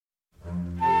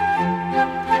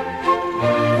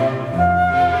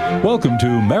Welcome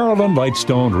to Marilyn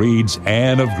Lightstone Reads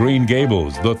Anne of Green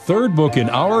Gables, the third book in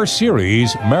our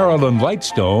series, Marilyn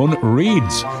Lightstone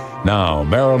Reads. Now,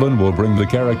 Marilyn will bring the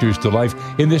characters to life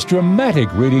in this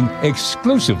dramatic reading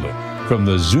exclusively from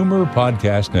the Zoomer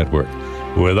Podcast Network.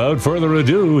 Without further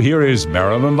ado, here is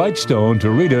Marilyn Lightstone to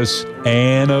read us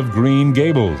Anne of Green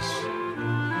Gables.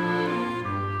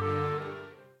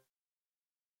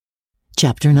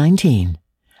 Chapter 19.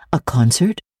 A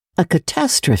concert, a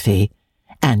catastrophe,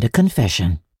 and a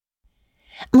confession.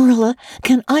 "Marilla,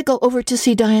 can I go over to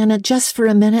see Diana just for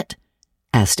a minute?"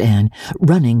 asked Anne,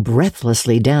 running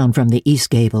breathlessly down from the east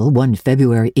gable one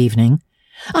February evening.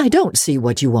 "I don't see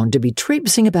what you want to be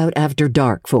traipsing about after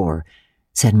dark for,"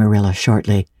 said Marilla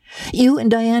shortly. "You and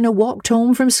Diana walked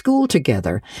home from school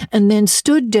together and then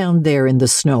stood down there in the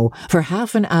snow for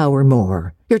half an hour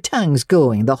more, your tongues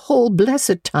going the whole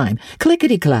blessed time,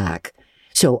 clickety-clack.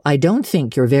 So I don't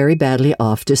think you're very badly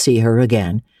off to see her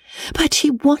again." "But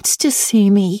she wants to see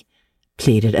me,"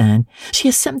 pleaded Anne. "She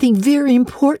has something very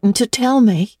important to tell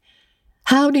me."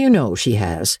 "How do you know she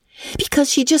has?"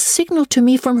 "Because she just signaled to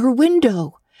me from her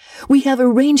window. We have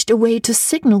arranged a way to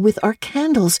signal with our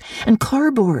candles and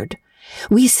cardboard.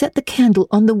 We set the candle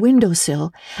on the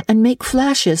windowsill and make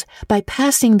flashes by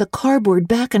passing the cardboard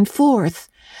back and forth.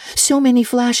 So many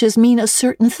flashes mean a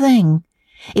certain thing.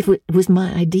 It was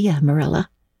my idea, Marilla."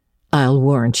 "I'll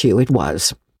warrant you it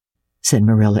was," said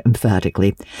Marilla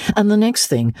emphatically. "And the next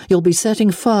thing, you'll be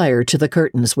setting fire to the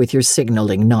curtains with your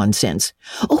signaling nonsense."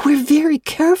 "Oh, we're very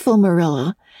careful,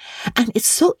 Marilla. And it's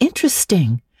so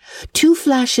interesting. 2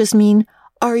 flashes mean,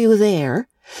 'Are you there?'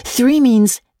 3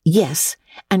 means, 'Yes,'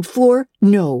 and 4,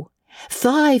 'No.'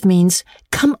 5 means,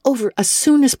 'Come over as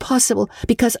soon as possible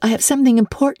because I have something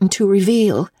important to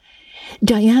reveal.'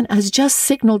 Diane has just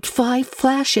signaled 5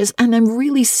 flashes, and I'm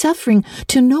really suffering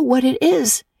to know what it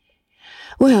is."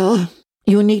 "Well,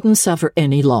 you needn't suffer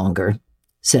any longer,"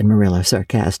 said Marilla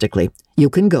sarcastically. "You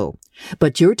can go,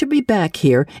 but you're to be back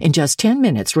here in just 10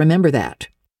 minutes, remember that."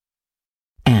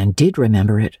 Anne did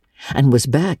remember it, and was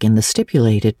back in the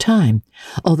stipulated time,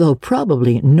 although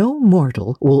probably no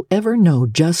mortal will ever know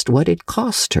just what it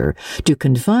cost her to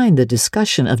confine the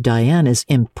discussion of Diana's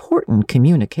important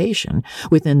communication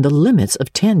within the limits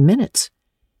of 10 minutes.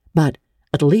 But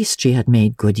at least she had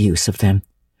made good use of them.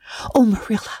 "Oh,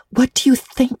 Marilla, what do you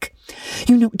think?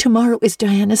 You know, tomorrow is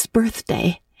Diana's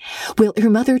birthday. Well, her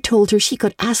mother told her she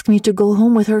could ask me to go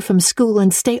home with her from school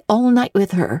and stay all night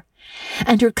with her.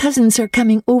 And her cousins are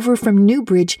coming over from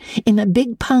Newbridge in a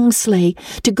big pung sleigh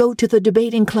to go to the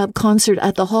debating club concert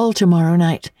at the hall tomorrow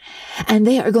night. And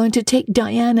they are going to take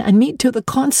Diana and me to the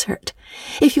concert.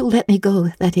 If you'll let me go,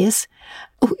 that is.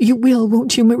 Oh, you will,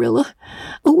 won't you, Marilla?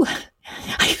 Oh,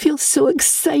 I feel so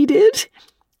excited."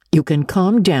 "You can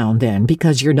calm down then,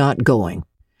 because you're not going.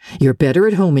 You're better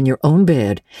at home in your own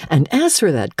bed. And as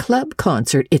for that club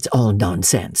concert, it's all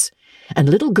nonsense. And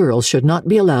little girls should not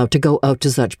be allowed to go out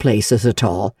to such places at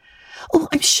all." "Oh,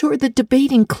 I'm sure the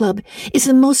debating club is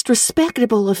the most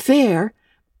respectable affair,"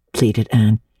 pleaded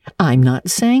Anne. "I'm not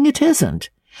saying it isn't,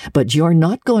 but you're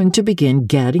not going to begin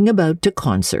gadding about to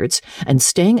concerts and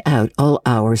staying out all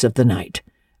hours of the night.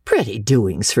 Pretty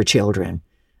doings for children.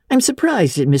 I'm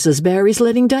surprised at Mrs. Barry's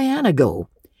letting Diana go."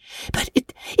 "But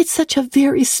it's such a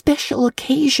very special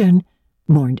occasion,"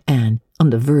 mourned Anne, on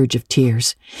the verge of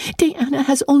tears. "Diana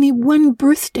has only one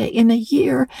birthday in a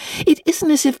year. It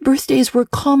isn't as if birthdays were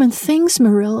common things,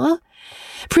 Marilla.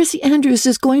 Prissy Andrews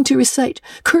is going to recite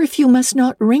 'Curfew Must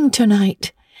Not Ring'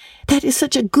 tonight. That is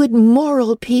such a good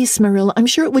moral piece, Marilla. I'm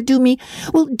sure it would do me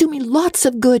lots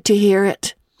of good to hear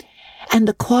it. And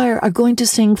the choir are going to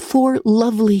sing 4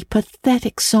 lovely,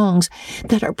 pathetic songs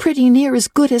that are pretty near as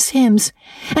good as hymns.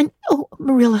 And, oh,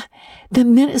 Marilla, the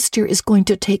minister is going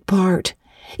to take part.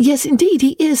 Yes, indeed,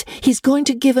 he is. He's going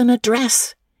to give an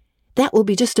address. That will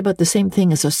be just about the same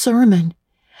thing as a sermon.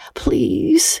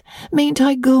 Please, mayn't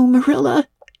I go, Marilla?"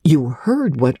 "You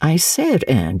heard what I said,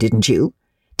 Anne, didn't you?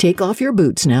 Take off your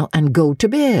boots now and go to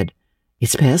bed.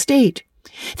 It's past 8.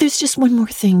 "There's just one more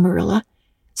thing, Marilla,"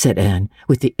 said Anne,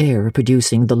 with the air of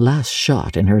producing the last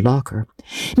shot in her locker.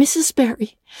 "Mrs.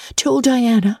 Barry told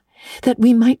Diana that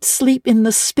we might sleep in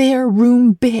the spare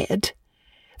room bed.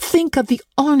 Think of the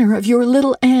honor of your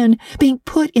little Anne being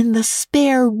put in the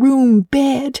spare room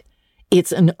bed."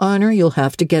 "It's an honor you'll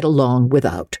have to get along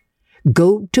without.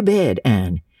 Go to bed,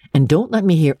 Anne, and don't let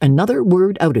me hear another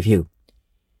word out of you."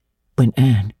 When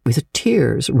Anne, with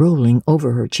tears rolling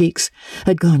over her cheeks,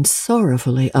 had gone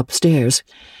sorrowfully upstairs,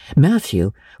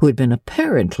 Matthew, who had been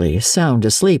apparently sound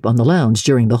asleep on the lounge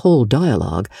during the whole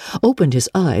dialogue, opened his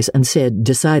eyes and said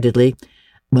decidedly,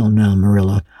 "Well now,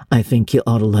 Marilla, I think you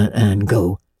ought to let Anne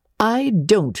go." I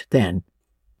don't, then,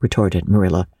 retorted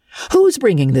Marilla. Who's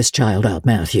bringing this child up,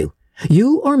 Matthew?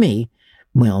 You or me?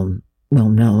 Well,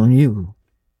 no, you,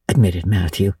 admitted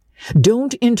Matthew.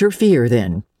 Don't interfere,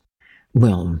 then.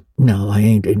 Well, no, I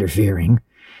ain't interfering.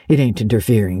 It ain't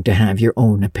interfering to have your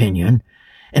own opinion,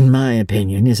 and my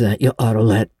opinion is that you ought to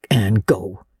let Anne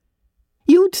go.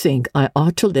 You'd think I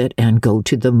ought to let Anne go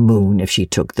to the moon if she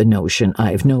took the notion,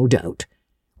 I've no doubt,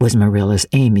 was Marilla's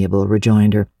amiable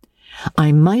rejoinder.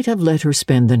 I might have let her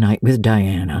spend the night with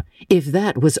Diana, if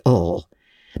that was all.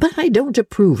 But I don't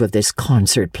approve of this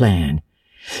concert plan.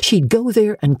 She'd go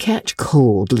there and catch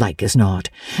cold, like as not,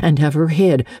 and have her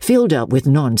head filled up with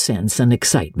nonsense and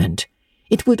excitement.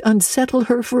 It would unsettle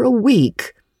her for a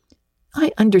week.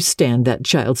 I understand that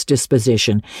child's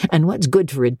disposition, and what's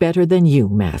good for it better than you,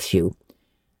 Matthew.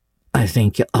 I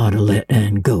think you ought to let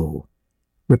Anne go,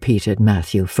 repeated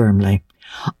Matthew firmly.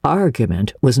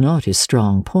 Argument was not his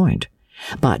strong point,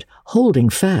 but holding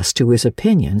fast to his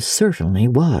opinion certainly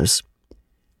was.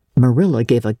 Marilla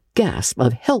gave a gasp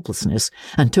of helplessness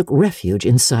and took refuge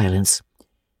in silence.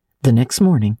 The next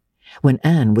morning, when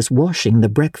Anne was washing the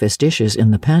breakfast dishes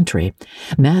in the pantry,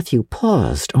 Matthew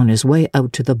paused on his way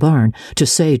out to the barn to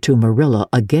say to Marilla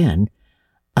again,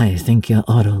 I think you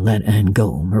ought to let Anne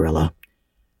go, Marilla.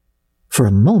 For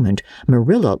a moment,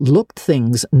 Marilla looked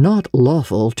things not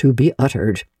lawful to be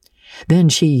uttered. Then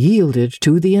she yielded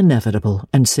to the inevitable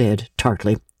and said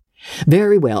tartly,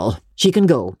 Very well, she can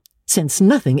go, since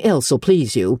nothing else'll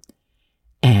please you.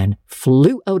 Anne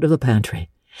flew out of the pantry,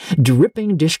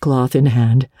 dripping dishcloth in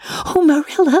hand. Oh,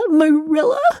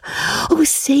 Marilla! Oh,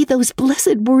 say those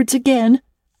blessed words again.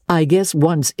 I guess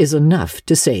once is enough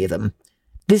to say them.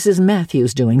 This is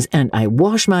Matthew's doings, and I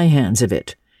wash my hands of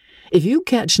it. If you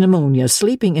catch pneumonia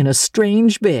sleeping in a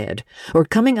strange bed, or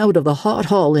coming out of the hot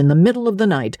hall in the middle of the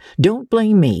night, don't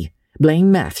blame me. Blame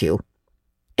Matthew.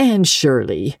 And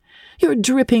Shirley, you're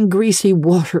dripping greasy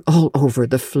water all over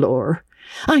the floor.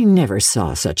 I never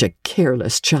saw such a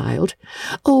careless child.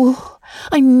 Oh,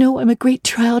 I know I'm a great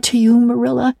trial to you,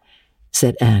 Marilla,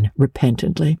 said Anne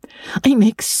repentantly. I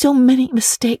make so many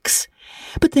mistakes.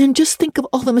 But then just think of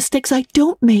all the mistakes I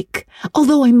don't make,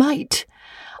 although I might.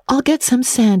 I'll get some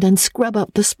sand and scrub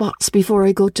up the spots before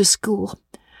I go to school.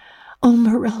 Oh,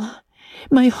 Marilla,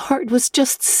 my heart was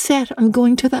just set on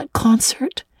going to that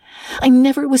concert. I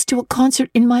never was to a concert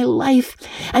in my life,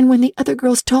 and when the other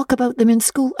girls talk about them in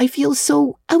school, I feel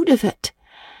so out of it.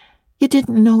 You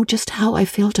didn't know just how I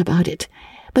felt about it,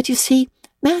 but you see,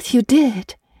 Matthew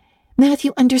did.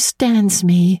 Matthew understands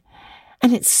me,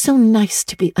 and it's so nice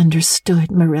to be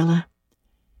understood, Marilla.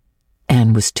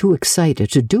 Anne was too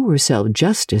excited to do herself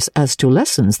justice as to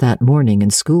lessons that morning in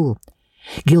school.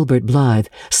 Gilbert Blythe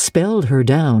spelled her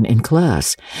down in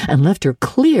class and left her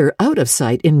clear out of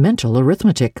sight in mental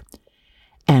arithmetic.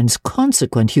 Anne's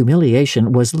consequent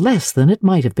humiliation was less than it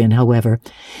might have been, however,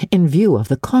 in view of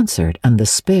the concert and the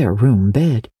spare room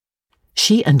bed.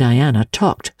 She and Diana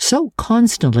talked so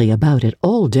constantly about it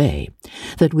all day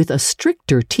that with a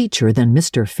stricter teacher than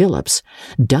Mr. Phillips,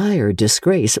 dire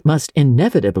disgrace must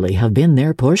inevitably have been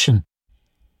their portion.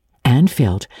 Anne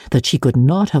felt that she could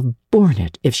not have borne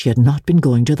it if she had not been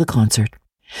going to the concert,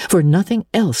 for nothing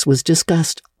else was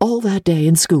discussed all that day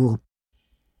in school.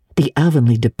 The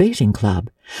Avonlea Debating Club,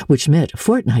 which met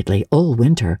fortnightly all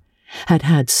winter, had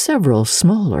had several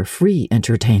smaller free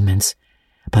entertainments,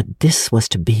 but this was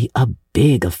to be a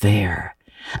big affair,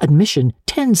 admission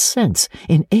 10 cents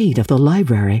in aid of the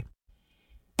library.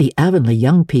 The Avonlea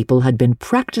young people had been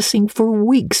practicing for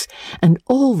weeks, and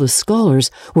all the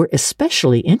scholars were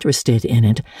especially interested in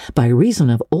it by reason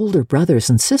of older brothers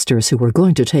and sisters who were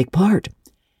going to take part.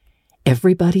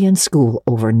 Everybody in school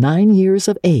over 9 years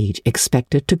of age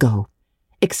expected to go,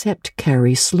 except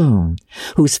Carrie Sloane,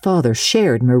 whose father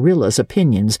shared Marilla's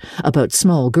opinions about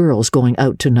small girls going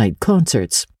out to night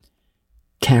concerts.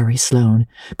 Carrie Sloane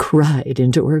cried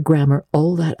into her grammar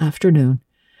all that afternoon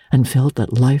and felt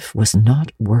that life was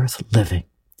not worth living.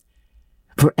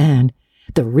 For Anne,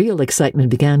 the real excitement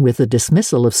began with the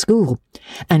dismissal of school,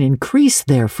 and increased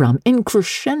therefrom in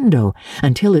crescendo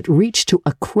until it reached to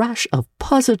a crash of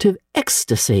positive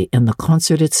ecstasy in the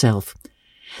concert itself.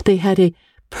 They had a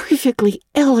perfectly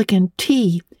elegant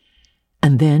tea,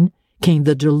 and then came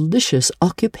the delicious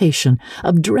occupation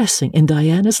of dressing in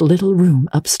Diana's little room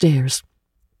upstairs.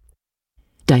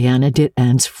 Diana did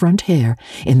Anne's front hair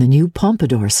in the new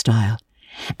pompadour style,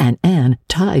 and Anne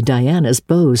tied Diana's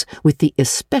bows with the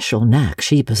especial knack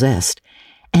she possessed,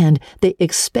 and they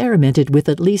experimented with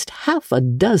at least half a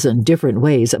dozen different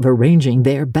ways of arranging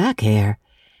their back hair.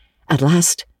 At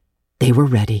last, they were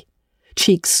ready,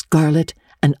 cheeks scarlet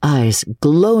and eyes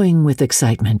glowing with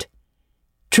excitement.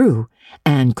 True,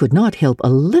 Anne could not help a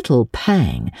little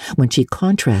pang when she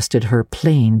contrasted her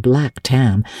plain black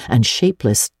tam and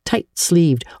shapeless,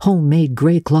 tight-sleeved, homemade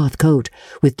grey cloth coat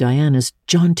with Diana's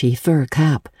jaunty fur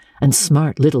cap and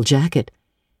smart little jacket.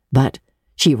 But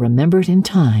she remembered in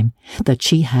time that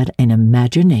she had an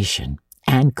imagination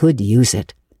and could use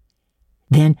it.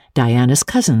 Then Diana's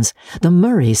cousins, the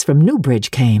Murrays from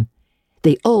Newbridge, came.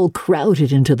 They all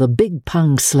crowded into the big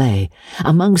pung sleigh,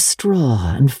 among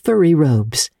straw and furry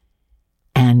robes.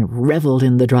 Anne revelled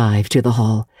in the drive to the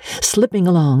hall, slipping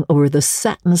along over the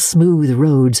satin-smooth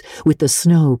roads with the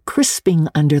snow crisping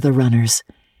under the runners.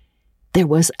 There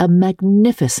was a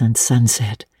magnificent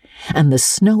sunset, and the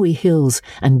snowy hills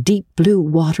and deep blue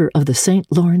water of the St.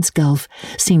 Lawrence Gulf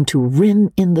seemed to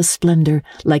rim in the splendor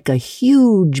like a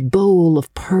huge bowl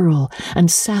of pearl and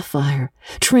sapphire,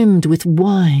 trimmed with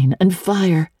wine and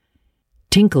fire.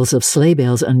 Tinkles of sleigh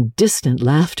bells and distant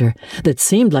laughter that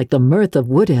seemed like the mirth of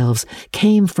wood elves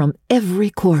came from every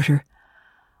quarter.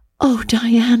 "Oh,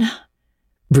 Diana,"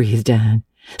 breathed Anne,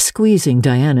 squeezing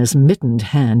Diana's mittened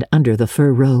hand under the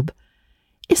fur robe.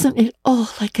 "Isn't it all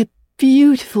like a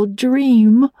beautiful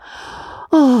dream?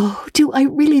 Oh, do I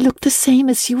really look the same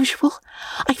as usual?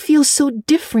 I feel so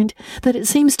different that it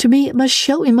seems to me it must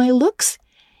show in my looks."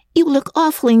 "You look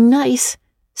awfully nice,"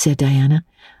 said Diana,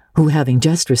 who, having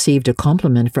just received a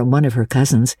compliment from one of her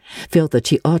cousins, felt that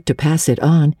she ought to pass it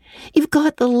on. "You've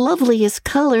got the loveliest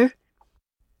color."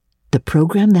 The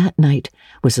program that night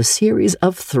was a series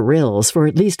of thrills for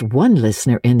at least one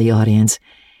listener in the audience,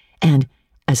 and,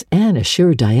 as Anne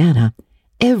assured Diana,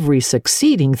 every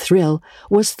succeeding thrill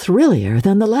was thrillier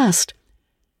than the last.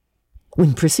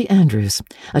 When Prissy Andrews,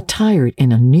 attired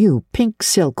in a new pink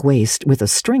silk waist with a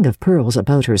string of pearls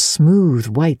about her smooth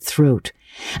white throat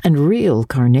and real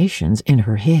carnations in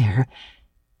her hair,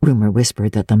 rumor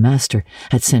whispered that the master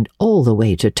had sent all the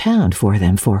way to town for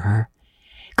them for her,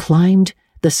 climbed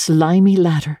the slimy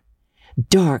ladder,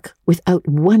 dark without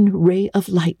one ray of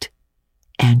light,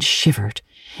 and shivered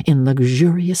in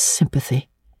luxurious sympathy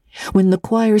when the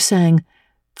choir sang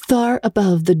 "Far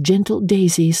Above the Gentle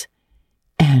Daisies,"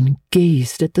 and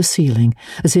gazed at the ceiling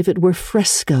as if it were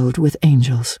frescoed with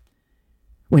angels.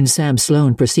 When Sam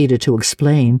Sloane proceeded to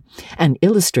explain and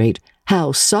illustrate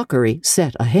how Sockery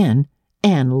set a hen,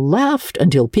 Anne laughed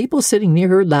until people sitting near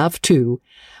her laughed too,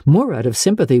 more out of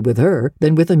sympathy with her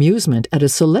than with amusement at a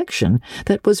selection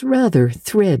that was rather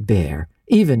threadbare,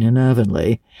 even in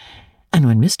Avonlea. And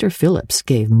when Mr. Phillips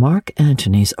gave Mark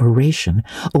Antony's oration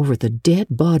over the dead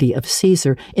body of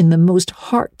Caesar in the most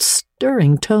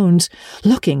heart-stirring tones,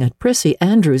 looking at Prissy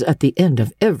Andrews at the end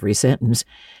of every sentence,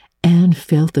 Anne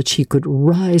felt that she could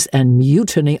rise and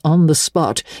mutiny on the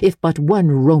spot if but one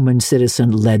Roman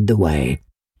citizen led the way.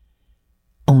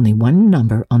 Only one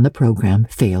number on the program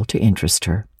failed to interest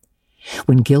her.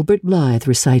 When Gilbert Blythe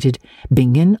recited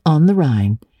Bingen on the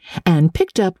Rhine, Anne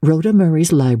picked up Rhoda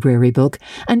Murray's library book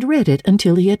and read it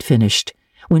until he had finished,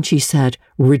 when she sat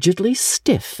rigidly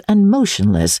stiff and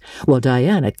motionless while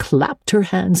Diana clapped her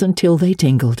hands until they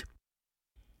tingled.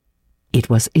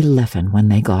 It was 11 when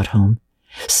they got home,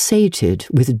 sated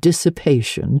with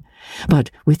dissipation, but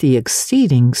with the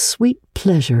exceeding sweet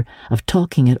pleasure of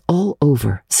talking it all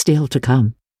over still to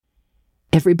come.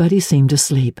 Everybody seemed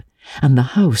asleep, and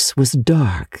the house was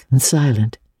dark and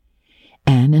silent.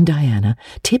 Anne and Diana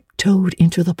tiptoed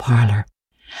into the parlor,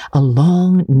 a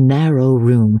long, narrow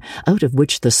room out of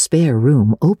which the spare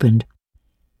room opened.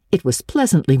 It was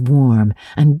pleasantly warm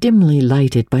and dimly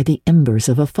lighted by the embers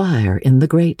of a fire in the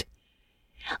grate.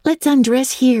 "Let's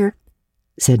undress here,"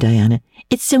 said Diana.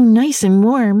 "It's so nice and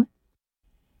warm."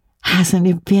 "Hasn't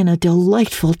it been a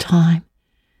delightful time?"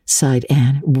 sighed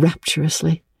Anne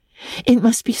rapturously. "It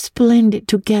must be splendid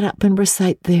to get up and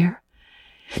recite there.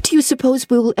 Do you suppose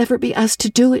we will ever be asked to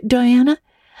do it, Diana?"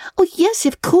 "Oh, yes,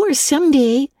 of course, some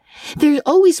day. They're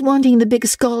always wanting the big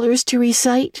scholars to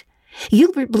recite.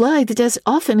 Gilbert Blythe does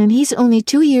often, and he's only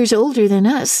 2 years older than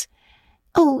us."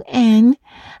 "Oh, Anne,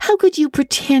 how could you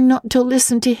pretend not to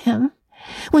listen to him?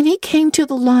 When he came to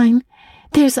the line,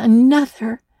 'There's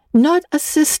another, not a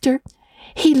sister,'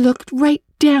 he looked right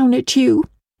down at you."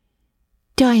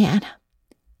 "Diana,"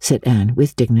 said Anne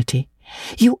with dignity,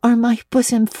 "you are my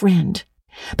bosom friend,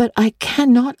 but I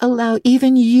cannot allow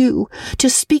even you to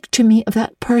speak to me of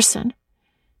that person.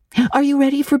 Are you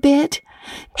ready for bed?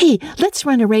 Hey, let's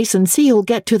run a race and see who'll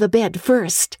get to the bed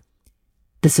first."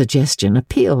 The suggestion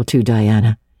appealed to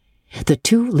Diana. The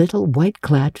 2 little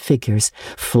white-clad figures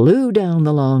flew down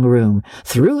the long room,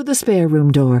 through the spare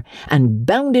room door, and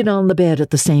bounded on the bed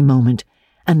at the same moment.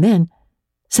 And then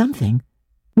something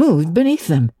moved beneath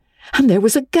them, and there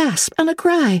was a gasp and a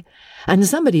cry. and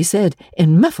somebody said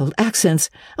in muffled accents,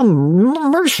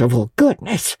 "Merciful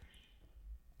goodness!"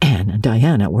 Anne and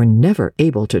Diana were never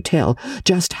able to tell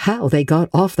just how they got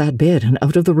off that bed and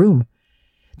out of the room.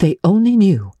 They only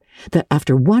knew that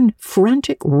after one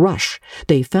frantic rush,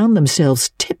 they found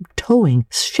themselves tiptoeing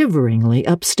shiveringly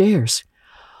upstairs.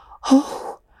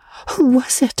 "Oh, who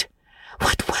was it?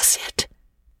 What was it?"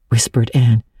 whispered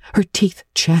Anne, her teeth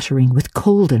chattering with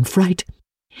cold and fright.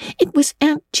 "It was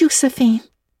Aunt Josephine,"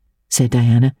 said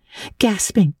Diana,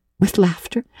 gasping with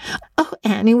laughter. "Oh,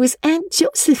 Anne, it was Aunt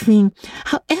Josephine.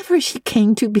 However she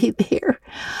came to be there.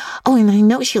 Oh, and I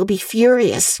know she'll be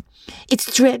furious.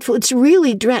 It's dreadful. It's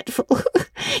really dreadful.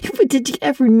 But did you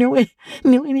ever know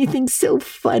anything so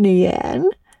funny, Anne?"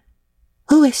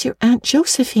 "Who is your Aunt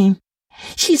Josephine?"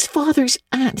 "She's Father's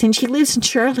aunt, and she lives in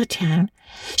Charlottetown.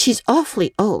 She's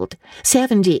awfully old,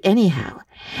 70 anyhow,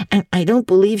 and I don't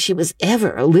believe she was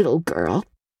ever a little girl.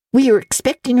 We were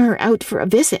expecting her out for a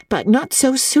visit, but not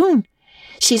so soon.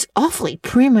 She's awfully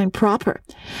prim and proper,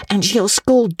 and she'll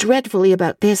scold dreadfully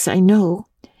about this, I know.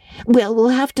 Well, we'll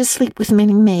have to sleep with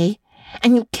Minnie May,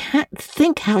 and you can't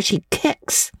think how she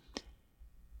kicks."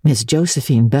 Miss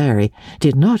Josephine Barry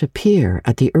did not appear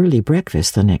at the early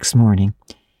breakfast the next morning.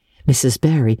 Mrs.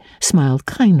 Barry smiled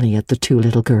kindly at the two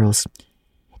little girls.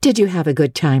 "Did you have a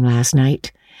good time last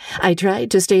night? I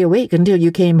tried to stay awake until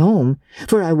you came home,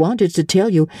 for I wanted to tell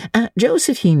you Aunt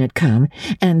Josephine had come,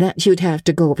 and that you'd have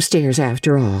to go upstairs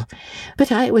after all.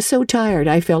 But I was so tired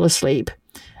I fell asleep.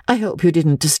 I hope you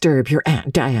didn't disturb your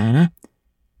Aunt Diana."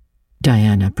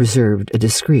 Diana preserved a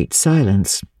discreet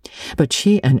silence, but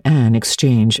she and Anne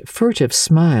exchanged furtive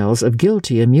smiles of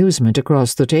guilty amusement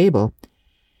across the table.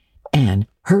 Anne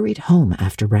hurried home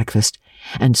after breakfast,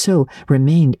 and so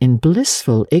remained in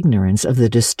blissful ignorance of the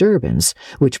disturbance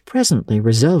which presently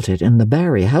resulted in the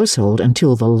Barry household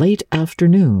until the late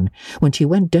afternoon, when she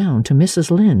went down to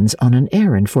Mrs. Lynde's on an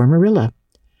errand for Marilla.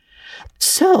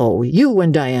 "So you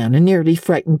and Diana nearly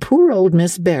frightened poor old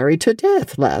Miss Barry to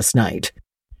death last night,"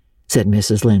 said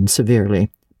Mrs. Lynde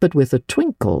severely, but with a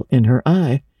twinkle in her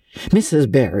eye. "Mrs.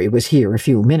 Barry was here a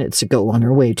few minutes ago on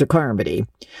her way to Carmody.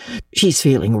 She's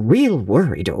feeling real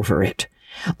worried over it.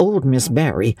 Old Miss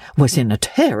Barry was in a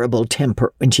terrible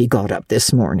temper when she got up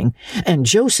this morning, and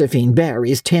Josephine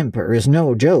Barry's temper is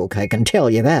no joke, I can tell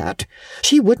you that.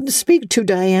 She wouldn't speak to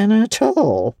Diana at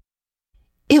all."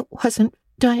 "It wasn't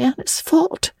Diana's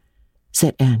fault,"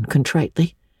 said Anne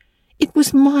contritely. "It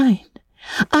was mine.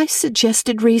 I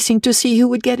suggested racing to see who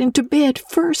would get into bed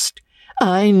first."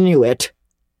 "I knew it,"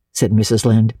 said Mrs.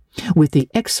 Lynde, with the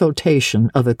exultation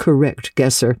of a correct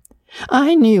guesser.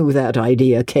 "I knew that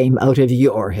idea came out of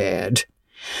your head.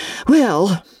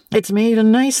 Well, it's made a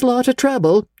nice lot of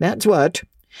trouble, that's what.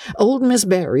 Old Miss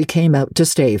Barry came out to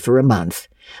stay for a month,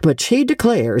 but she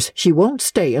declares she won't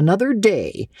stay another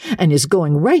day, and is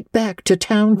going right back to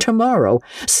town tomorrow,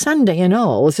 Sunday and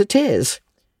all as it is.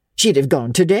 She'd have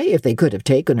gone today if they could have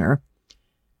taken her.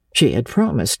 She had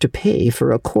promised to pay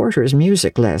for a quarter's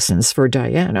music lessons for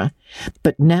Diana,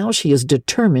 but now she is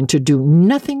determined to do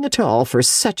nothing at all for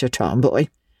such a tomboy.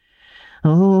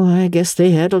 Oh, I guess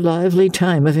they had a lively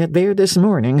time of it there this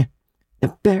morning.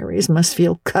 The Barrys must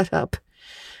feel cut up.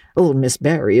 Old Miss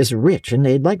Barry is rich, and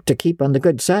they'd like to keep on the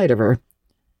good side of her.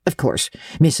 Of course,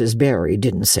 Mrs. Barry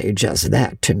didn't say just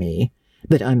that to me,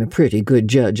 but I'm a pretty good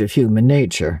judge of human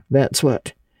nature, that's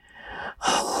what."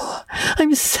 "Oh,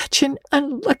 I'm such an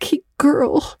unlucky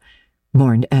girl,"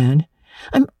 mourned Anne.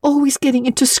 "I'm always getting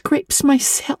into scrapes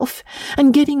myself,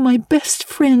 and getting my best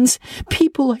friends,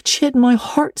 people I'd shed my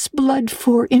heart's blood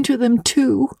for, into them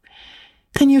too.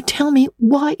 Can you tell me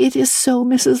why it is so,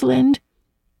 Mrs. Lynde?"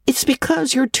 "It's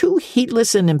because you're too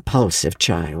heedless and impulsive,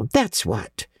 child, that's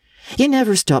what. You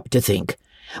never stop to think.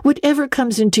 Whatever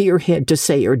comes into your head to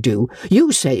say or do,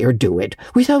 you say or do it,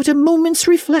 without a moment's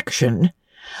reflection."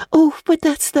 "Oh, but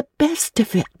that's the best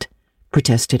of it,"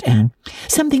 protested Anne.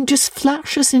 "Something just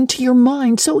flashes into your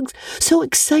mind, so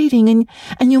exciting,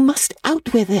 and you must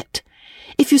out with it.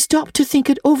 If you stop to think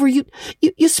it over, you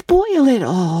spoil it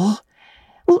all.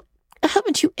 Well,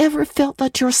 haven't you ever felt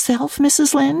that yourself,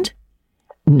 Mrs. Lynde?"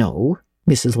 No,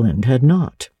 Mrs. Lynde had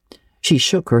not. She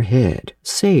shook her head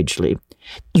sagely.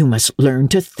 "You must learn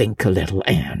to think a little,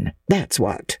 Anne, that's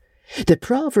what. The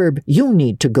proverb you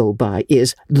need to go by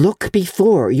is, 'Look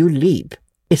before you leap,'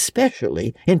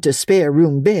 especially into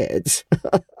spare-room beds."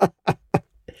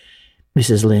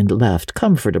 Mrs. Lynde laughed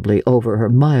comfortably over her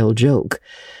mild joke,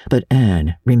 but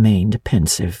Anne remained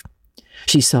pensive.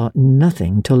 She saw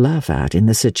nothing to laugh at in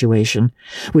the situation,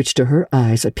 which to her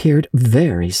eyes appeared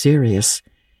very serious.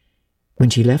 When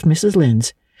she left Mrs.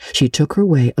 Lynde's, she took her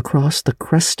way across the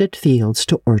crusted fields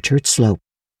to Orchard Slope.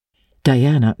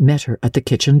 Diana met her at the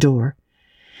kitchen door.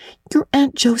 "Your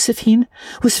Aunt Josephine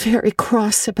was very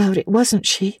cross about it, wasn't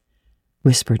she?"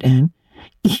 whispered Anne.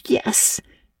 "Yes,"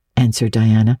 answered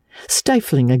Diana,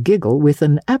 stifling a giggle with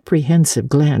an apprehensive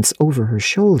glance over her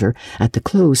shoulder at the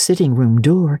closed sitting-room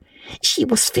door. "She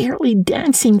was fairly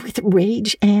dancing with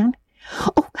rage, Anne.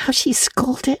 Oh, how she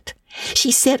scolded!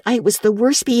 She said I was the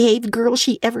worst-behaved girl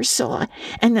she ever saw,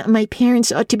 and that my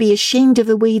parents ought to be ashamed of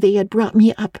the way they had brought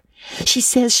me up. She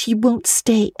says she won't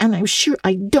stay, and I'm sure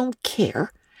I don't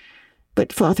care.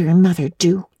 But Father and Mother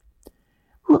do."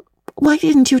 "Well, why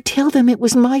didn't you tell them it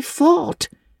was my fault?"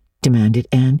 demanded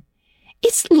Anne.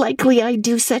 "It's likely I'd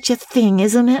do such a thing,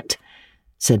 isn't it?"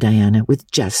 said Diana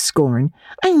with just scorn.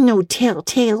 "I'm no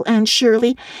telltale, Aunt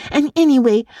Shirley, and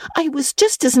anyway, I was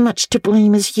just as much to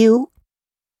blame as you."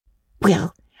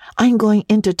 "Well, I'm going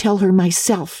in to tell her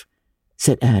myself,"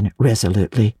 said Anne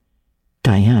resolutely.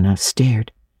 Diana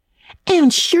stared.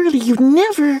 "Aunt Shirley, you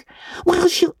never... Well,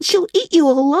 she'll eat you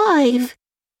alive."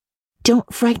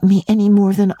 "Don't frighten me any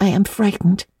more than I am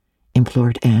frightened,"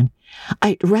 implored Anne.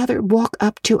 "I'd rather walk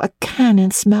up to a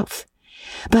cannon's mouth.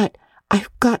 But I've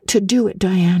got to do it,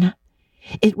 Diana.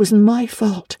 It was my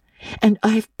fault, and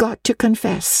I've got to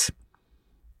confess.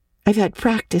 I've had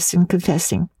practice in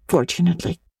confessing,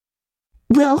 fortunately."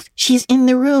 "Well, she's in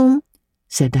the room,"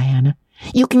 said Diana.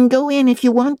 "You can go in if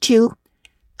you want to.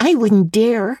 I wouldn't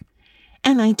dare,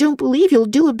 and I don't believe you'll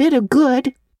do a bit of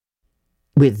good."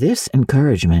 With this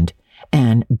encouragement,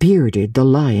 Anne bearded the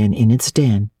lion in its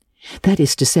den. That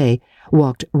is to say,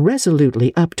 walked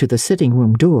resolutely up to the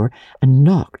sitting-room door and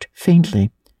knocked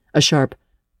faintly. A sharp,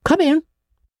 "Come in,"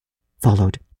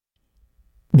 followed.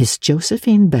 Miss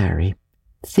Josephine Barry,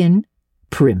 thin,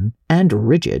 prim, and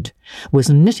rigid, was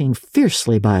knitting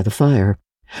fiercely by the fire,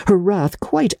 her wrath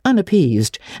quite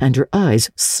unappeased, and her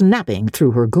eyes snapping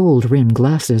through her gold-rimmed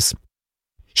glasses.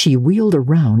 She wheeled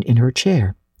around in her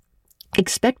chair,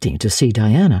 expecting to see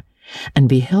Diana, and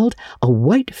beheld a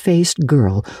white-faced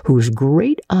girl whose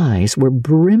great eyes were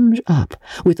brimmed up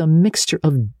with a mixture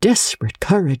of desperate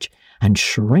courage and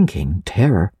shrinking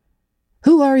terror.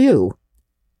 "Who are you?"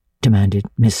 demanded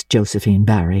Miss Josephine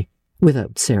Barry,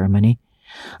 without ceremony.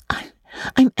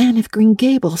 I'm Anne of Green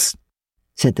Gables,"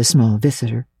 said the small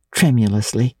visitor,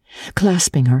 tremulously,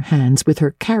 clasping her hands with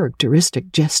her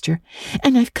characteristic gesture,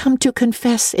 "and I've come to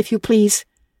confess, if you please."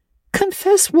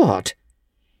 "Confess what?"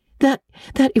 That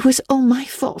it was all my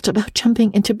fault about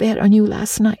jumping into bed on you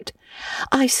last night.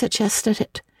 I suggested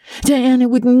it. Diana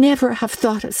would never have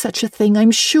thought of such a thing, I'm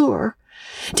sure.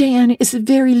 Diana is a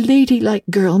very ladylike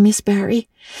girl, Miss Barry,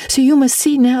 so you must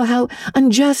see now how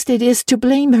unjust it is to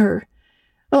blame her."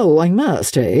 "Oh, I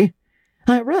must, eh?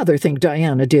 I rather think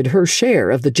Diana did her share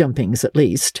of the jumpings, at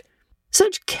least.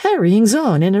 Such carryings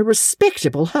on in a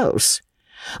respectable house."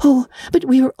 "Oh, but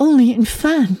we were only in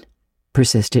fun,"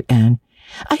 persisted Anne.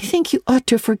 "I think you ought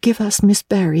to forgive us, Miss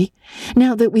Barry,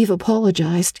 now that we've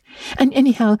apologized. And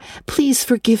anyhow, please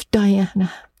forgive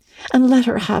Diana, and let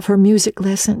her have her music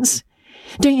lessons.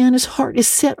 Diana's heart is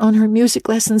set on her music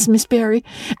lessons, Miss Barry,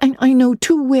 and I know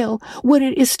too well what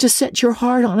it is to set your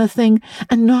heart on a thing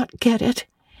and not get it.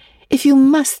 If you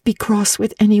must be cross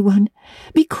with anyone,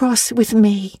 be cross with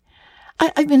me.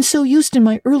 I've been so used in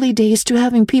my early days to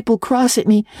having people cross at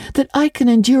me that I can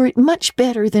endure it much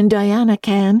better than Diana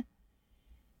can."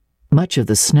 Much of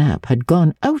the snap had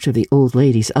gone out of the old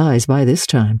lady's eyes by this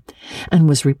time, and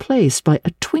was replaced by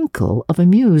a twinkle of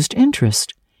amused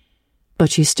interest.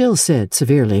 But she still said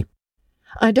severely,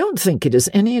 "I don't think it is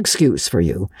any excuse for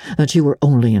you that you were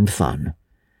only in fun.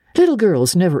 Little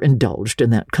girls never indulged in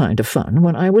that kind of fun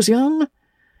when I was young.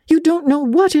 You don't know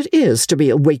what it is to be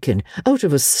awakened out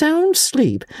of a sound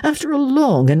sleep after a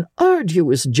long and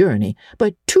arduous journey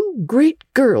by two great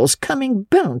girls coming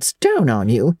bounce down on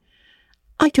you."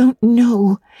 "I don't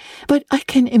know, but I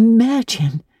can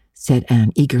imagine," said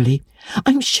Anne eagerly.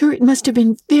 "I'm sure it must have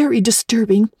been very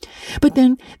disturbing, but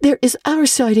then there is our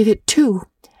side of it too.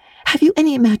 Have you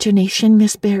any imagination,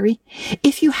 Miss Barry?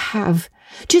 If you have,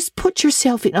 just put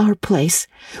yourself in our place.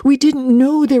 We didn't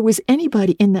know there was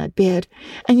anybody in that bed,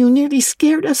 and you nearly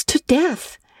scared us to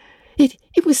death.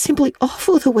 It was simply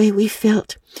awful the way we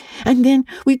felt, and then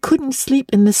we couldn't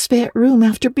sleep in the spare room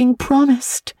after being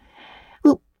promised.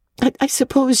 Well, I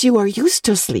suppose you are used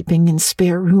to sleeping in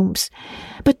spare rooms,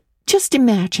 but just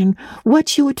imagine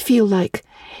what you would feel like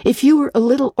if you were a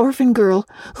little orphan girl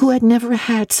who had never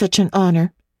had such an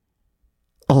honor."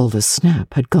 All the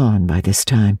snap had gone by this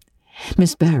time.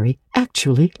 Miss Barry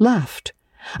actually laughed,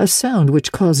 a sound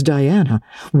which caused Diana,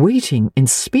 waiting in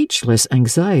speechless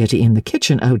anxiety in the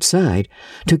kitchen outside,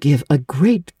 to give a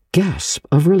great gasp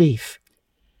of relief.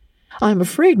 I'm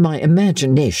afraid my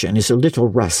imagination is a little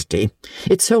rusty.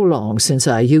 It's so long since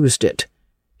I used it,"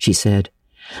 she said.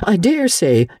 "I dare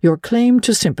say your claim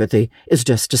to sympathy is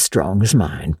just as strong as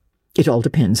mine. It all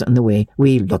depends on the way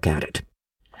we look at it.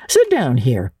 Sit down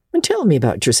here and tell me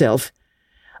about yourself."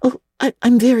 "Oh,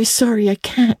 I'm very sorry I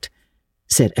can't,"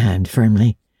 said Anne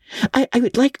firmly. I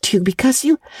would like to, because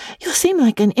you seem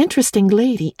like an interesting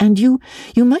lady, and you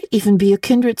might even be a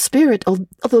kindred spirit,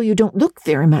 although you don't look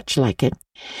very much like it.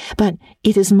 But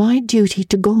it is my duty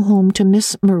to go home to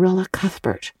Miss Marilla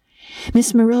Cuthbert.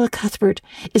 Miss Marilla Cuthbert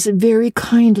is a very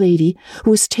kind lady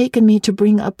who has taken me to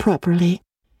bring up properly.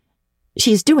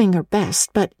 She's doing her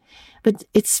best, but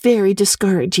it's very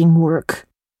discouraging work.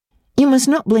 You must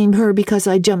not blame her because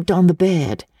I jumped on the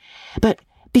bed. But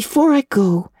before I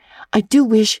go, I do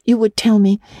wish you would tell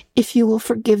me if you will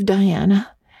forgive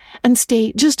Diana and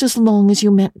stay just as long as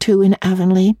you meant to in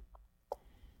Avonlea."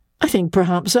 "I think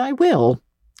perhaps I will,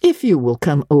 if you will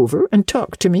come over and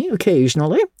talk to me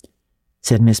occasionally,"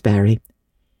 said Miss Barry.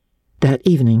 That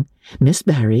evening, Miss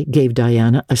Barry gave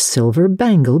Diana a silver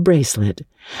bangle bracelet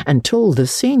and told the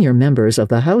senior members of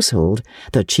the household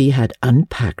that she had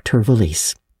unpacked her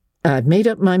valise. "I've made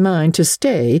up my mind to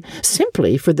stay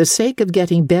simply for the sake of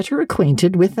getting better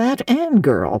acquainted with that Anne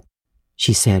girl,"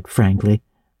 she said frankly.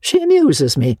 "She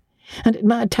amuses me, and at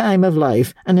my time of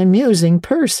life an amusing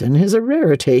person is a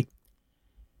rarity."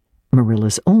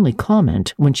 Marilla's only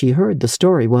comment when she heard the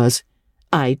story was,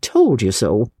 "I told you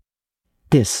so."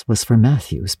 This was for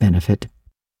Matthew's benefit.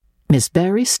 Miss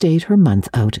Barry stayed her month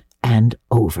out and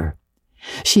over.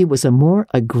 She was a more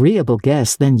agreeable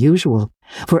guest than usual,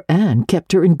 for Anne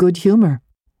kept her in good humor.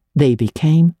 They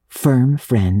became firm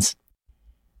friends.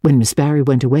 When Miss Barry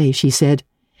went away, she said,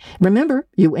 "Remember,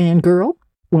 you Anne girl,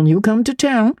 when you come to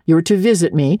town, you're to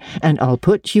visit me, and I'll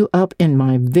put you up in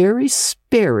my very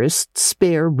sparest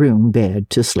spare room bed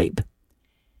to sleep."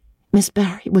 "Miss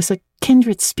Barry was a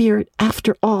kindred spirit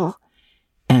after all,"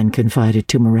 Anne confided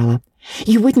to Marilla.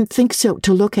 "You wouldn't think so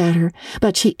to look at her,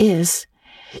 but she is.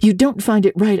 You don't find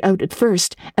it right out at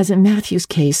first, as in Matthew's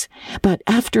case, but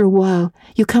after a while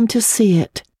you come to see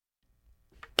it.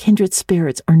 Kindred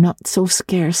spirits are not so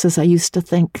scarce as I used to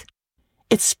think.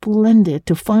 It's splendid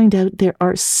to find out there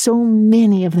are so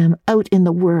many of them out in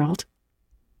the world."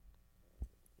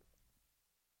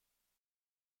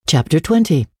 Chapter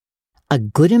 20. A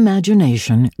Good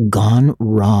Imagination Gone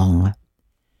Wrong.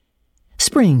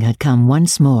 Spring had come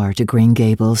once more to Green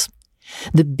Gables.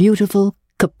 The beautiful,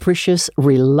 capricious,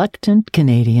 reluctant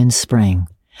Canadian spring,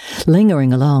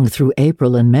 lingering along through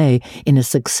April and May in a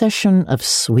succession of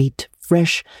sweet,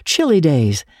 fresh, chilly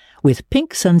days, with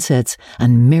pink sunsets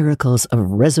and miracles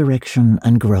of resurrection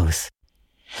and growth.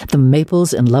 The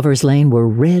maples in Lover's Lane were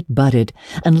red-budded,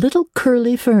 and little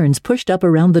curly ferns pushed up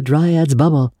around the Dryad's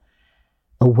bubble.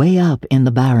 Away up in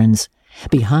the barrens,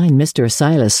 behind Mr.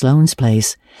 Silas Sloane's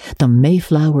place, the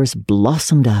mayflowers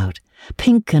blossomed out,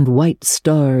 pink and white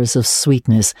stars of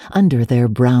sweetness under their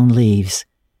brown leaves.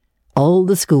 All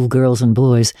the schoolgirls and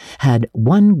boys had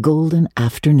one golden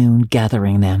afternoon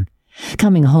gathering them,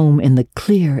 coming home in the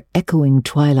clear, echoing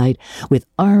twilight with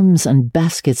arms and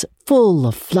baskets full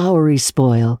of flowery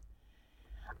spoil.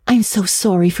 "I'm so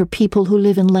sorry for people who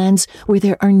live in lands where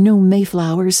there are no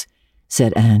mayflowers,"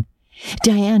 said Anne.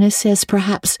 "Diana says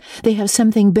perhaps they have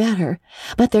something better,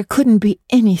 but there couldn't be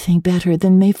anything better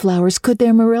than mayflowers, could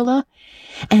there, Marilla?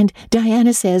 And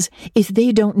Diana says if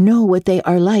they don't know what they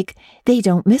are like, they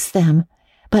don't miss them.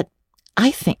 But I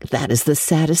think that is the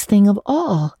saddest thing of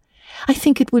all. I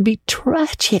think it would be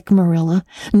tragic, Marilla,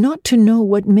 not to know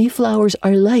what mayflowers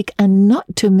are like and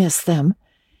not to miss them.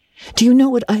 Do you know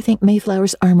what I think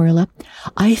mayflowers are, Marilla?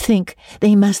 I think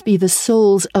they must be the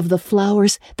souls of the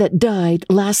flowers that died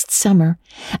last summer,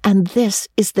 and this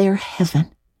is their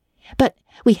heaven. But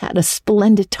we had a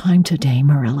splendid time today,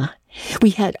 Marilla.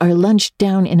 We had our lunch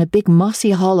down in a big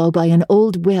mossy hollow by an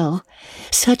old well.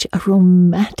 Such a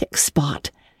romantic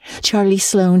spot. Charlie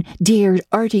Sloane dared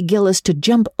Artie Gillis to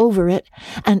jump over it,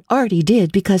 and Artie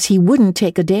did because he wouldn't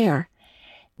take a dare.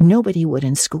 Nobody would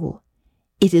in school.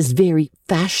 It is very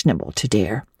fashionable to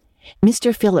dare.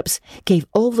 Mr. Phillips gave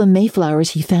all the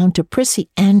mayflowers he found to Prissy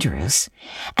Andrews,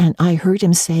 and I heard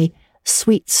him say,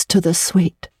 "Sweets to the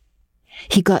sweet."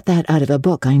 He got that out of a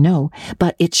book, I know,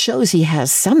 but it shows he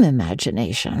has some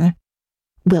imagination.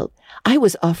 Well, I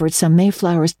was offered some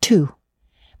mayflowers too,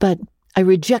 but I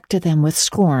rejected them with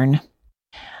scorn.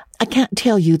 I can't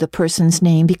tell you the person's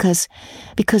name because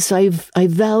I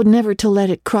vowed never to let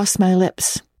it cross my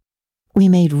lips. We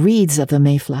made wreaths of the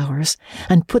mayflowers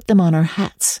and put them on our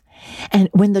hats, And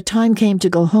when the time came to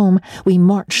go home, we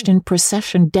marched in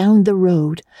procession down the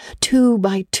road, 2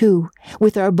 by 2,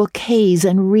 with our bouquets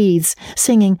and wreaths,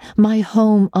 singing My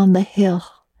Home on the Hill.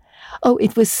 Oh,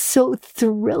 it was so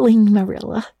thrilling,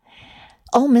 Marilla.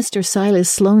 All Mr. Silas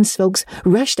Sloane's folks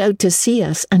rushed out to see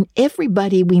us, and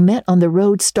everybody we met on the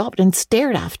road stopped and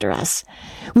stared after us.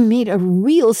 We made a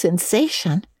real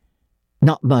sensation.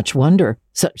 Not much wonder,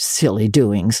 such silly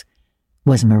doings,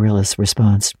 was Marilla's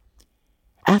response.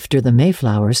 After the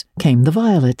Mayflowers came the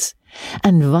violets,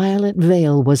 and Violet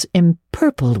Vale was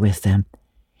empurpled with them.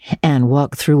 Anne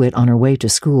walked through it on her way to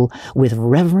school with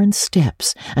reverent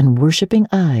steps and worshipping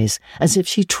eyes as if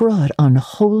she trod on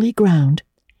holy ground.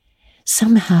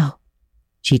 Somehow,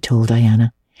 she told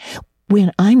Diana,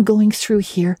 when I'm going through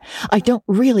here, I don't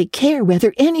really care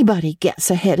whether anybody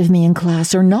gets ahead of me in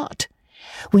class or not.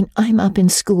 When I'm up in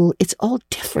school, it's all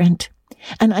different,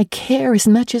 and I care as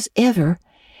much as ever.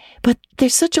 But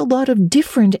there's such a lot of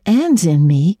different Annes in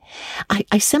me.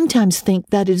 I sometimes think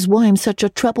that is why I'm such a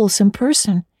troublesome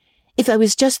person. If I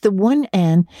was just the one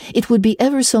Anne, it would be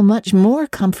ever so much more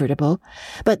comfortable,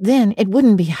 but then it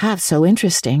wouldn't be half so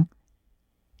interesting.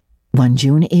 One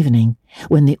June evening,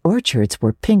 when the orchards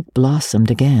were pink-blossomed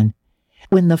again,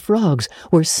 when the frogs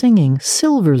were singing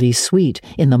silverly sweet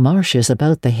in the marshes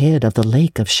about the head of the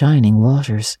lake of shining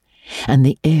waters, and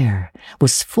the air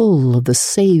was full of the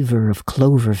savour of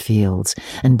clover fields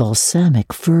and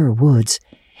balsamic fir woods,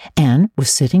 Anne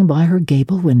was sitting by her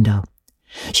gable window.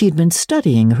 She had been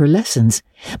studying her lessons,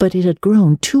 but it had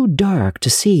grown too dark to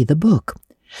see the book,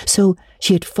 so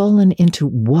she had fallen into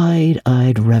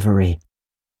wide-eyed reverie.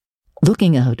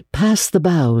 Looking out past the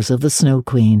boughs of the Snow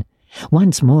Queen,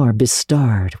 once more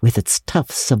bestarred with its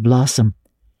tufts of blossom.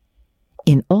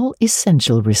 In all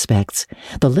essential respects,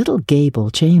 the little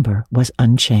gable chamber was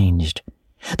unchanged.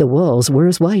 The walls were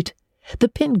as white, the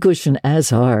pincushion as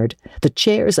hard, the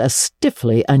chairs as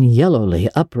stiffly and yellowly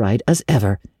upright as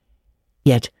ever.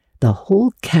 Yet the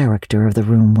whole character of the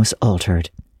room was altered.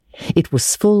 It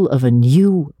was full of a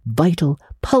new, vital,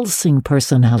 pulsing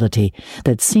personality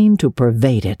that seemed to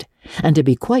pervade it, and to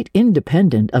be quite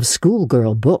independent of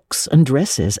schoolgirl books and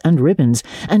dresses and ribbons,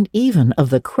 and even of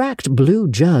the cracked blue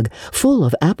jug full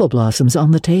of apple blossoms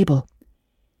on the table.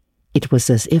 It was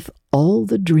as if all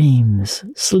the dreams,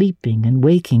 sleeping and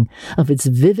waking, of its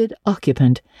vivid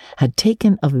occupant had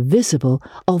taken a visible,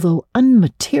 although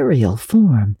unmaterial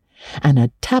form, and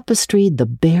had tapestried the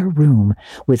bare room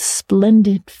with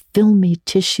splendid filmy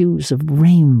tissues of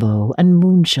rainbow and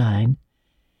moonshine.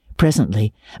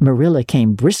 Presently, Marilla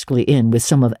came briskly in with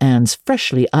some of Anne's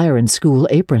freshly ironed school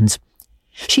aprons.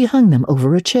 She hung them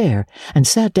over a chair and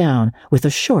sat down with a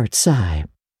short sigh.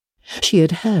 She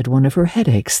had had one of her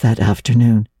headaches that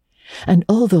afternoon, and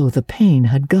although the pain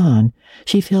had gone,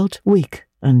 she felt weak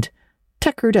and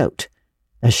tuckered out,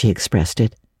 as she expressed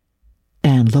it.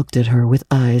 Anne looked at her with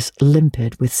eyes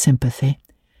limpid with sympathy.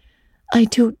 "I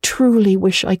do truly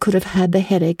wish I could have had the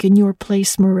headache in your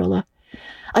place, Marilla.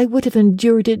 I would have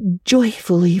endured it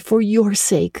joyfully for your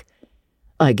sake."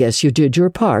 "I guess you did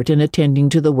your part in attending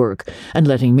to the work and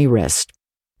letting me rest,"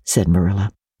 said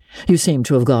Marilla. "You seem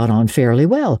to have got on fairly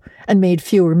well and made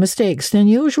fewer mistakes than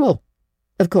usual.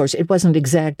 Of course, it wasn't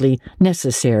exactly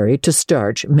necessary to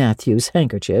starch Matthew's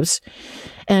handkerchiefs,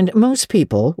 and most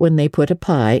people, when they put a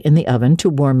pie in the oven to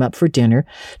warm up for dinner,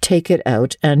 take it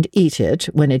out and eat it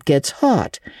when it gets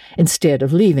hot, instead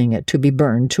of leaving it to be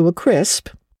burned to a crisp.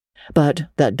 But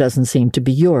that doesn't seem to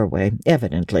be your way,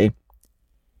 evidently."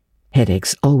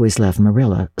 Headaches always left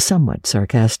Marilla somewhat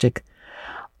sarcastic.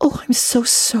 "Oh, I'm so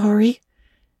sorry,"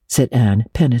 said Anne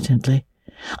penitently.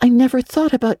 "I never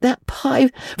thought about that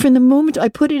pie from the moment I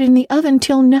put it in the oven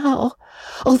till now,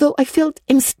 although I felt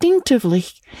instinctively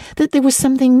that there was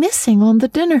something missing on the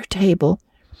dinner table.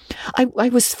 I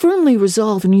was firmly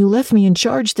resolved when you left me in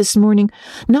charge this morning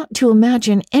not to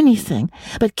imagine anything,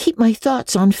 but keep my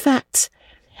thoughts on facts.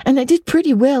 And I did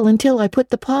pretty well until I put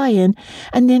the pie in,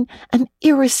 and then an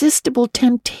irresistible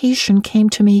temptation came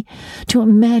to me to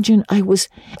imagine I was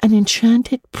an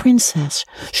enchanted princess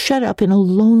shut up in a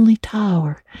lonely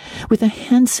tower, with a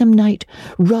handsome knight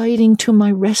riding to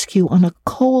my rescue on a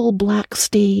coal-black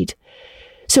steed.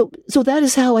 So that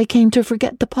is how I came to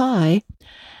forget the pie.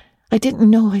 I didn't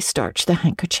know I starched the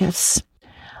handkerchiefs.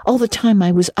 All the time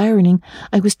I was ironing,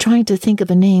 I was trying to think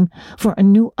of a name for a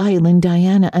new island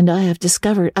Diana and I have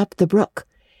discovered up the brook.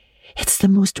 It's the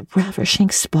most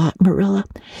ravishing spot, Marilla.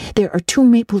 There are 2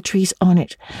 maple trees on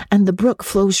it, and the brook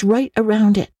flows right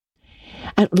around it.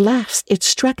 At last it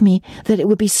struck me that it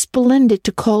would be splendid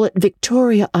to call it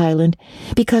Victoria Island,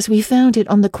 because we found it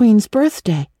on the Queen's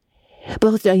birthday.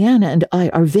 Both Diana and I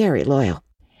are very loyal.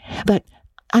 But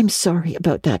I'm sorry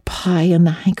about that pie and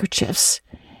the handkerchiefs.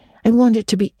 I want it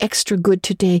to be extra good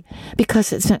today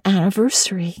because it's an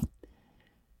anniversary.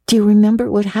 Do you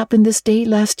remember what happened this day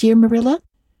last year, Marilla?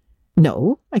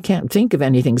 No, I can't think of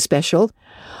anything special.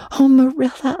 Oh,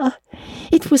 Marilla,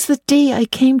 it was the day I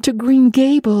came to Green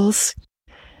Gables.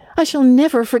 I shall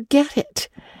never forget it.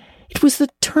 It was the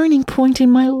turning point in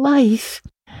my life.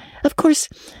 Of course,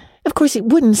 it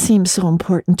wouldn't seem so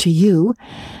important to you.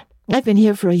 I've been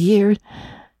here for a year,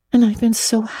 and I've been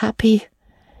so happy.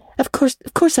 Of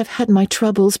course I've had my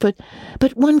troubles, but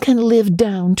one can live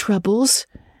down troubles.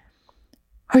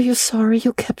 Are you sorry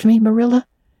you kept me, Marilla?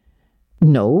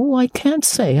 No, I can't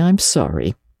say I'm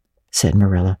sorry, said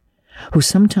Marilla, who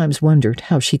sometimes wondered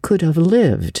how she could have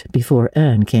lived before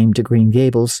Anne came to Green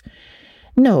Gables.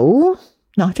 No,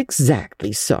 not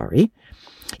exactly sorry.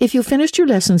 If you finished your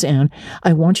lessons, Anne,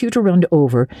 I want you to run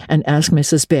over and ask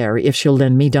Mrs. Barry if she'll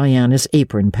lend me Diana's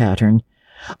apron pattern.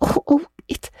 Oh,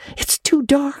 it's too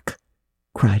dark,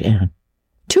 cried Anne.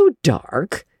 Too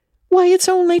dark? Why, it's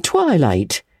only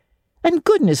twilight. And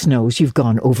goodness knows you've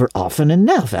gone over often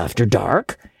enough after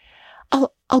dark.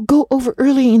 I'll go over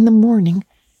early in the morning,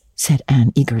 said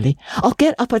Anne eagerly. I'll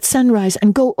get up at sunrise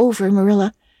and go over,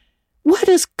 Marilla. What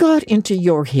has got into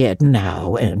your head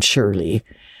now, Aunt Shirley?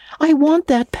 I want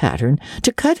that pattern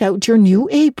to cut out your new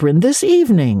apron this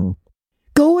evening.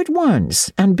 Go at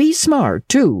once, and be smart,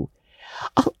 too.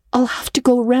 I'll have to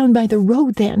go round by the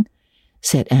road, then,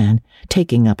 said Anne,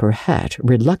 taking up her hat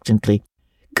reluctantly.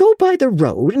 Go by the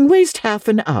road and waste half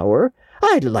an hour?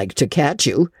 I'd like to catch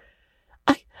you.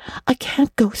 I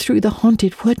can't go through the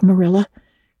haunted wood, Marilla,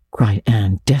 cried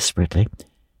Anne desperately.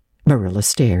 Marilla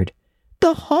stared.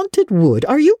 The haunted wood?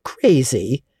 Are you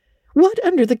crazy? What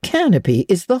under the canopy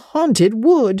is the haunted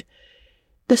wood?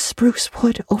 The spruce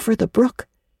wood over the brook,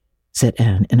 said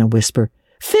Anne in a whisper.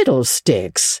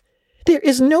 Fiddlesticks! There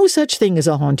is no such thing as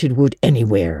a haunted wood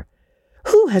anywhere.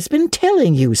 Who has been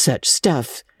telling you such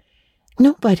stuff?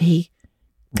 Nobody,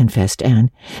 confessed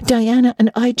Anne. Diana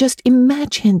and I just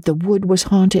imagined the wood was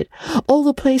haunted. All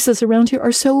the places around here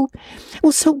are so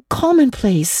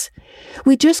commonplace.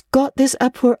 We just got this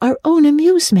up for our own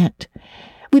amusement.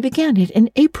 We began it in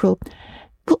April.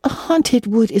 Well, a haunted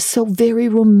wood is so very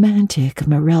romantic,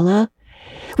 Marilla.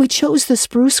 We chose the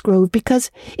spruce grove because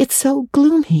it's so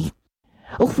gloomy.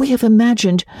 Oh, we have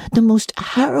imagined the most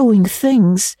harrowing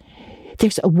things.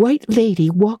 There's a white lady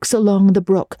walks along the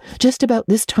brook just about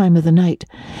this time of the night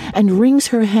and wrings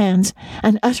her hands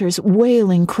and utters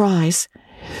wailing cries.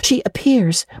 She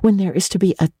appears when there is to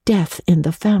be a death in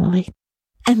the family,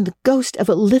 and the ghost of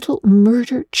a little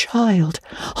murdered child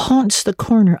haunts the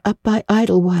corner up by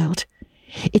Idlewild.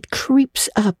 It creeps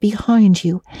up behind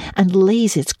you and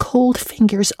lays its cold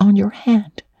fingers on your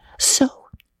hand. So.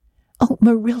 Oh,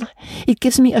 Marilla, it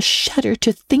gives me a shudder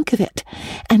to think of it.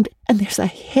 And there's a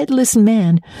headless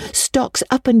man stalks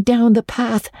up and down the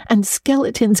path, and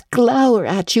skeletons glower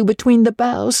at you between the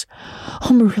boughs.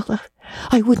 Oh, Marilla,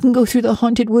 I wouldn't go through the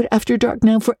haunted wood after dark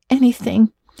now for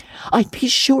anything. I'd be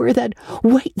sure that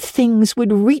white things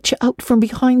would reach out from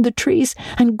behind the trees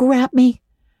and grab me.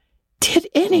 Did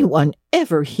anyone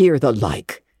ever hear the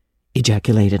like?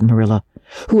 Ejaculated Marilla,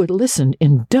 who had listened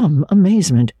in dumb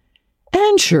amazement.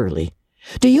 Anne Shirley,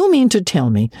 do you mean to tell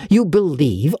me you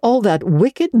believe all that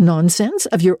wicked nonsense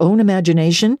of your own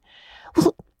imagination?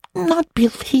 Well, not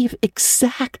believe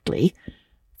exactly,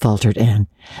 faltered Anne.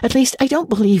 At least I don't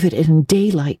believe it in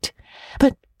daylight.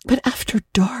 But after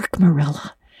dark,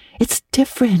 Marilla, it's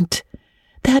different.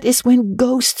 That is when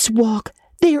ghosts walk.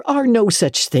 There are no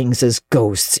such things as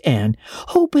ghosts, Anne.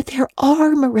 Oh, but there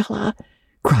are, Marilla,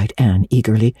 cried Anne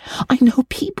eagerly. I know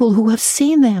people who have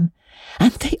seen them.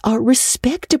 And they are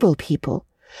respectable people.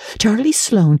 Charlie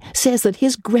Sloane says that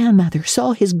his grandmother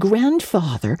saw his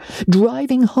grandfather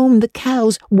driving home the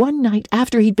cows one night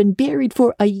after he'd been buried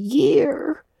for a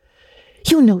year.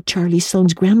 You know Charlie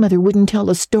Sloane's grandmother wouldn't tell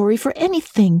a story for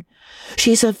anything.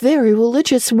 She's a very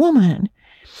religious woman.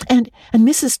 And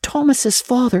Mrs. Thomas's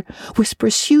father was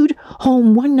pursued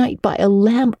home one night by a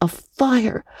lamb of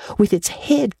fire with its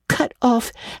head cut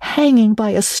off, hanging by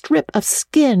a strip of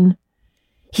skin.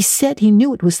 He said he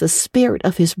knew it was the spirit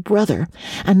of his brother,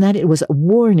 and that it was a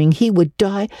warning he would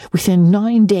die within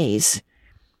 9 days.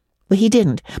 Well, he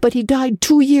didn't, but he died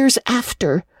 2 years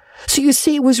after. So you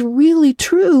see, it was really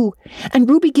true. And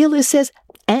Ruby Gillis says,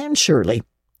 Anne Shirley,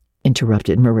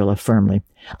 interrupted Marilla firmly,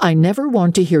 I never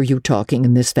want to hear you talking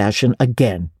in this fashion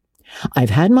again. I've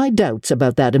had my doubts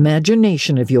about that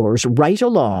imagination of yours right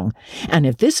along, and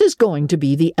if this is going to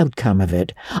be the outcome of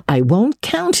it, I won't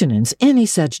countenance any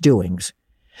such doings.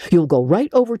 You'll go right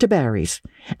over to Barry's,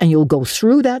 and you'll go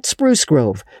through that spruce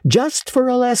grove just for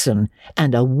a lesson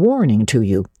and a warning to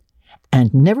you.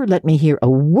 And never let me hear a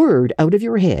word out of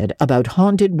your head about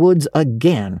haunted woods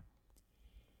again."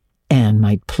 Anne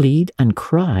might plead and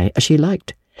cry as she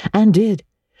liked, and did,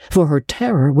 for her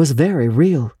terror was very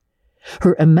real.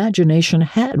 Her imagination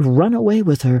had run away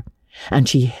with her, and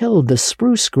she held the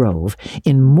spruce grove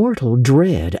in mortal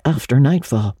dread after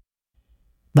nightfall.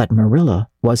 But Marilla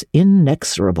was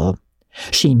inexorable.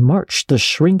 She marched the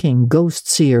shrinking ghost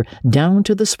seer down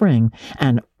to the spring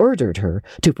and ordered her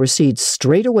to proceed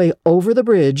straightway over the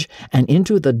bridge and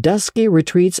into the dusky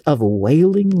retreats of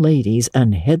wailing ladies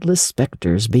and headless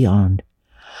spectres beyond.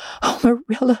 "Oh,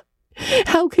 Marilla,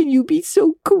 how can you be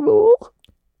so cruel?"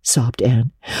 sobbed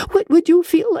Anne. "What would you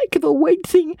feel like if a white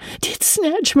thing did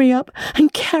snatch me up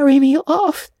and carry me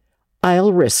off?"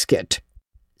 "I'll risk it,"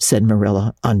 said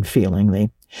Marilla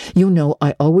unfeelingly. "You know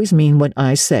I always mean what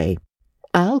I say.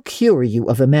 I'll cure you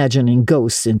of imagining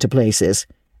ghosts into places.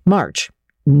 March,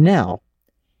 now."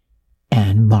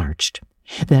 Anne marched.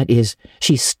 That is,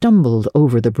 she stumbled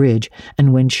over the bridge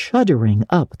and went shuddering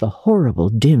up the horrible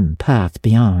dim path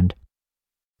beyond.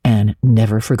 Anne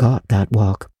never forgot that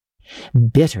walk.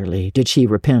 Bitterly did she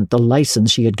repent the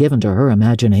license she had given to her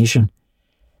imagination.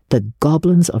 The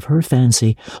goblins of her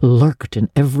fancy lurked in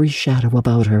every shadow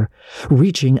about her,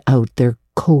 reaching out their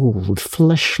cold,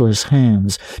 fleshless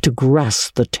hands to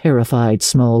grasp the terrified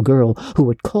small girl who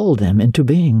had called them into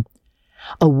being.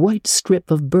 A white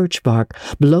strip of birch bark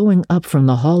blowing up from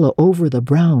the hollow over the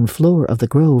brown floor of the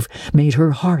grove made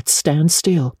her heart stand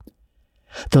still.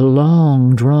 The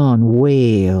long-drawn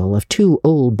wail of two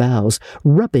old boughs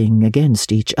rubbing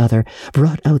against each other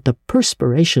brought out the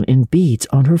perspiration in beads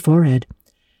on her forehead.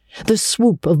 The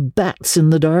swoop of bats in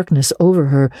the darkness over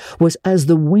her was as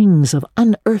the wings of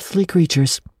unearthly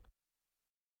creatures.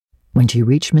 When she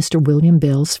reached Mr. William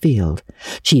Bell's field,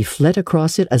 she fled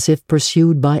across it as if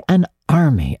pursued by an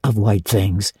army of white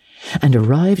things, and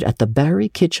arrived at the Barry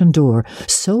kitchen door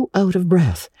so out of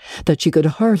breath that she could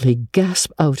hardly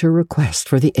gasp out her request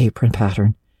for the apron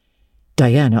pattern.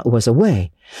 Diana was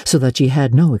away, so that she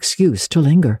had no excuse to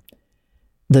linger.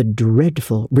 The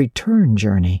dreadful return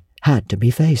journey had to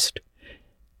be faced.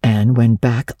 Anne went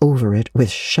back over it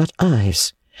with shut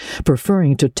eyes,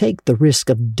 preferring to take the risk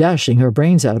of dashing her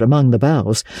brains out among the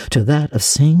boughs to that of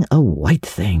seeing a white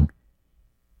thing.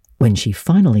 When she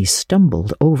finally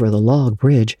stumbled over the log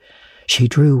bridge, she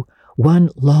drew one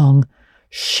long,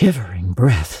 shivering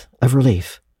breath of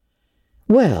relief.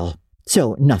 "Well,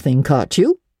 so nothing caught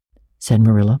you?" said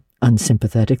Marilla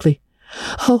unsympathetically.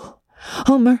 Oh,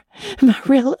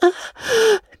 Marilla,"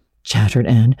 chattered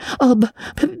Anne. "I'll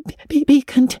be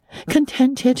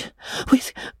contented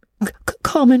with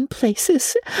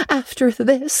commonplaces after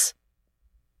this."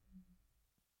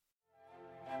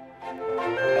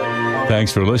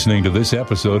 Thanks for listening to this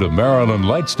episode of Marilyn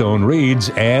Lightstone Reads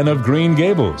Anne of Green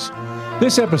Gables.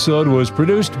 This episode was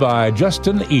produced by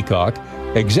Justin Eacock,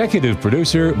 executive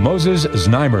producer Moses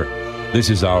Znaimer. This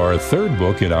is our third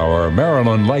book in our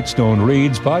Marilyn Lightstone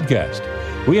Reads podcast.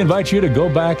 We invite you to go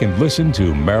back and listen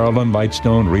to Marilyn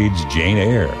Lightstone Reads Jane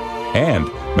Eyre and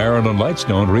Marilyn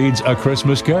Lightstone Reads A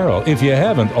Christmas Carol if you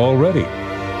haven't already.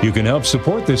 You can help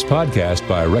support this podcast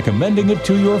by recommending it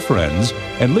to your friends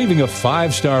and leaving a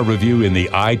 5-star review in the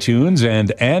iTunes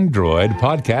and Android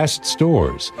podcast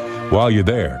stores. While you're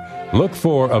there, look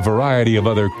for a variety of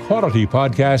other quality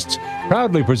podcasts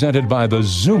proudly presented by the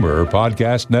Zoomer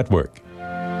Podcast Network.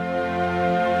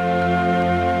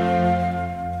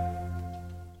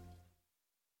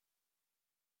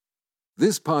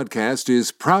 This podcast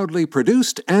is proudly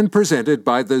produced and presented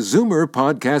by the Zoomer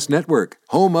Podcast Network,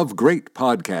 home of great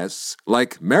podcasts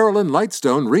like Marilyn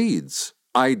Lightstone Reads,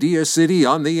 Idea City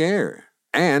on the Air,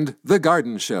 and The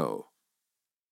Garden Show.